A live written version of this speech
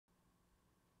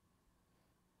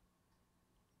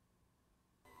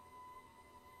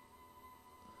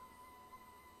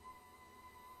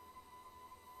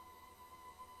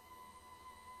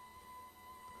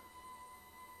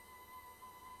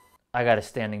I got a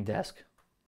standing desk.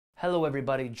 Hello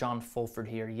everybody, John Fulford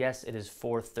here. Yes, it is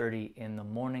 4:30 in the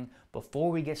morning.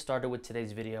 Before we get started with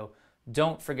today's video,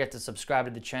 don't forget to subscribe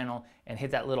to the channel and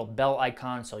hit that little bell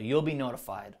icon so you'll be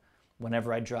notified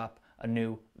whenever I drop a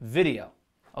new video.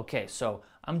 Okay, so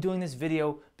I'm doing this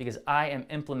video because I am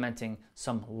implementing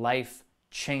some life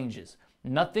changes.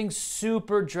 Nothing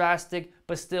super drastic,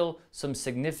 but still some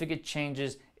significant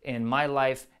changes in my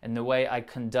life and the way I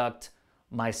conduct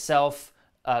myself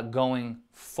going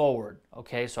forward.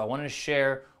 Okay, so I wanted to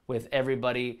share with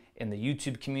everybody in the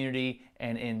YouTube community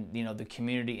and in the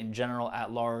community in general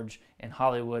at large in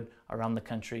Hollywood, around the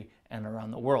country, and around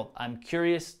the world. I'm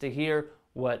curious to hear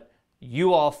what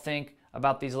you all think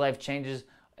about these life changes.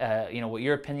 What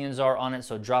your opinions are on it.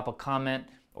 So drop a comment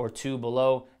or two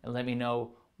below and let me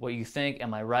know what you think.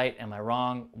 Am I right? Am I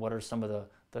wrong? What are some of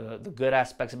the good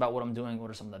aspects about what I'm doing?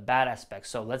 What are some of the bad aspects?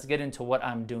 So let's get into what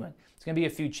I'm doing. It's going to be a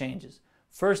few changes.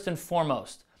 First and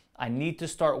foremost, I need to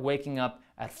start waking up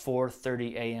at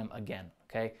 4:30 a.m. again,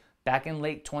 okay? Back in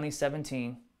late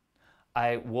 2017,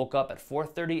 I woke up at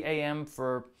 4:30 a.m.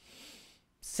 for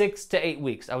 6 to 8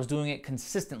 weeks. I was doing it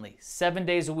consistently, 7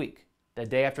 days a week. The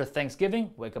day after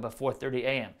Thanksgiving, wake up at 4:30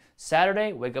 a.m.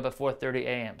 Saturday, wake up at 4:30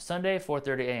 a.m. Sunday,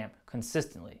 4:30 a.m.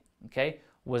 Consistently, okay?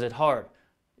 Was it hard?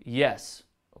 Yes,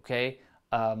 okay?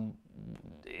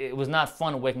 It was not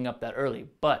fun waking up that early,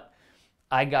 but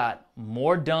I got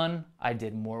more done, I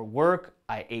did more work,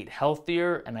 I ate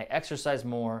healthier, and I exercised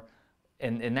more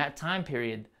in that time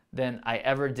period than I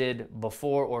ever did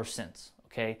before or since,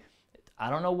 okay? I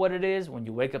don't know what it is. When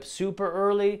you wake up super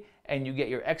early and you get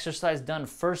your exercise done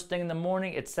first thing in the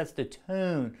morning, it sets the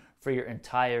tone for your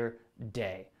entire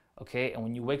day, okay? And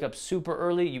when you wake up super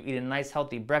early, you eat a nice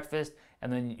healthy breakfast,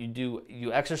 and then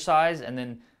you exercise, and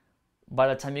then by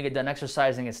the time you get done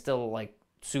exercising, it's still like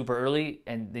super early,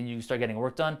 and then you start getting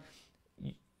work done.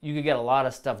 You could get a lot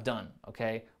of stuff done,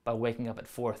 okay, by waking up at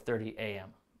 4:30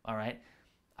 a.m., all right?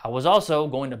 I was also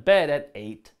going to bed at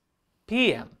 8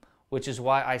 p.m., which is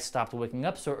why I stopped waking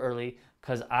up so early,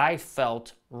 because I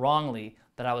felt wrongly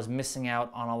that I was missing out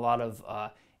on a lot of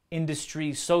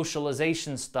industry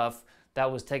socialization stuff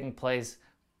that was taking place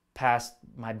past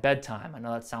my bedtime. I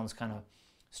know that sounds kind of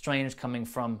strange coming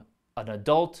from an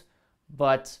adult,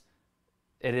 but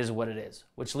it is what it is,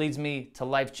 which leads me to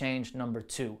life change number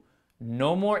 2.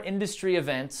 No more industry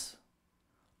events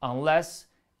unless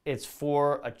it's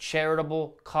for a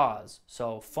charitable cause.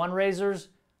 So fundraisers,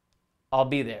 I'll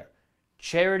be there.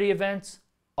 Charity events,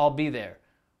 I'll be there.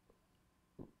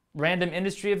 Random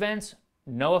industry events,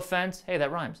 no offense, hey,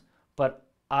 that rhymes, but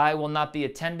I will not be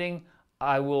attending.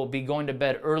 I will be going to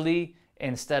bed early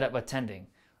instead of attending.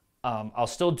 I'll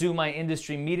still do my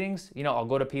industry meetings. I'll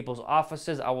go to people's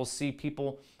offices. I will see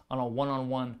people on a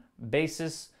one-on-one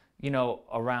basis,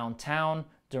 around town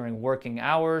during working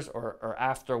hours or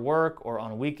after work or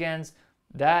on weekends.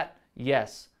 That,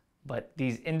 yes. But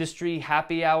these industry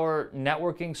happy hour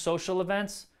networking social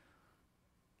events,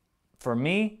 for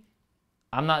me,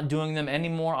 I'm not doing them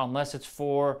anymore unless it's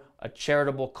for a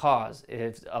charitable cause.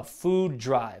 It's a food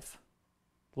drive.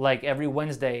 Like every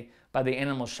Wednesday by the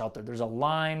animal shelter, there's a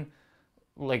line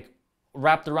like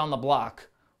wrapped around the block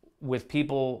with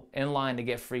people in line to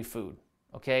get free food.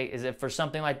 Okay, is it for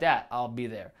something like that? I'll be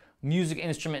there. Music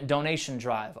instrument donation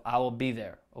drive, I will be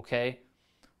there. Okay,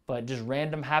 but just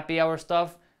random happy hour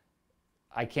stuff,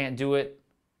 I can't do it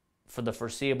for the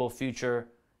foreseeable future.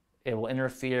 It will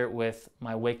interfere with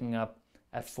my waking up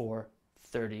at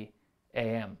 4:30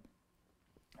 a.m.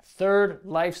 Third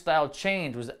lifestyle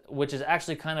change, which is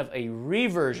actually kind of a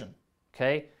reversion,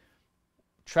 okay?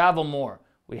 Travel more.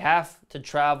 We have to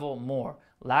travel more.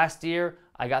 Last year,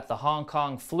 I got the Hong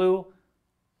Kong flu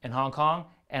in Hong Kong,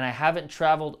 and I haven't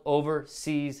traveled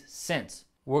overseas since.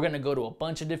 We're gonna go to a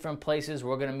bunch of different places.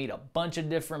 We're gonna meet a bunch of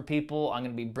different people. I'm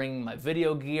gonna be bringing my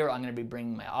video gear. I'm gonna be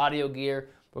bringing my audio gear.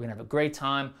 We're gonna have a great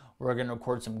time. We're gonna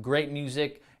record some great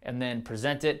music and then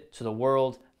present it to the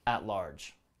world at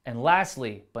large. And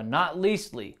lastly, but not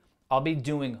leastly, I'll be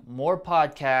doing more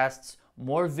podcasts,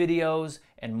 more videos,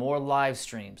 and more live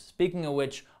streams. Speaking of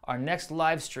which, our next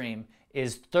live stream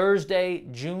is Thursday,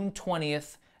 June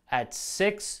 20th at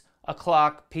 6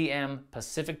 o'clock p.m.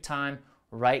 Pacific time,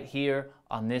 right here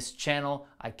on this channel.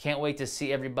 I can't wait to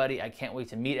see everybody. I can't wait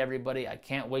to meet everybody. I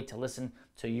can't wait to listen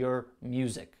to your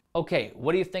music. Okay,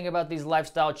 what do you think about these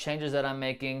lifestyle changes that I'm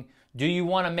making? Do you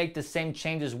want to make the same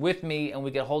changes with me and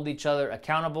we can hold each other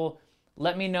accountable?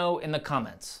 Let me know in the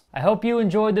comments. I hope you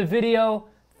enjoyed the video.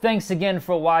 Thanks again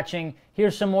for watching.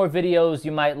 Here's some more videos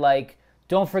you might like.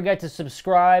 Don't forget to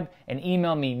subscribe and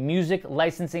email me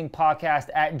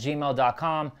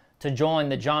musiclicensingpodcast@gmail.com. to join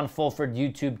the John Fulford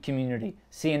YouTube community.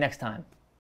 See you next time.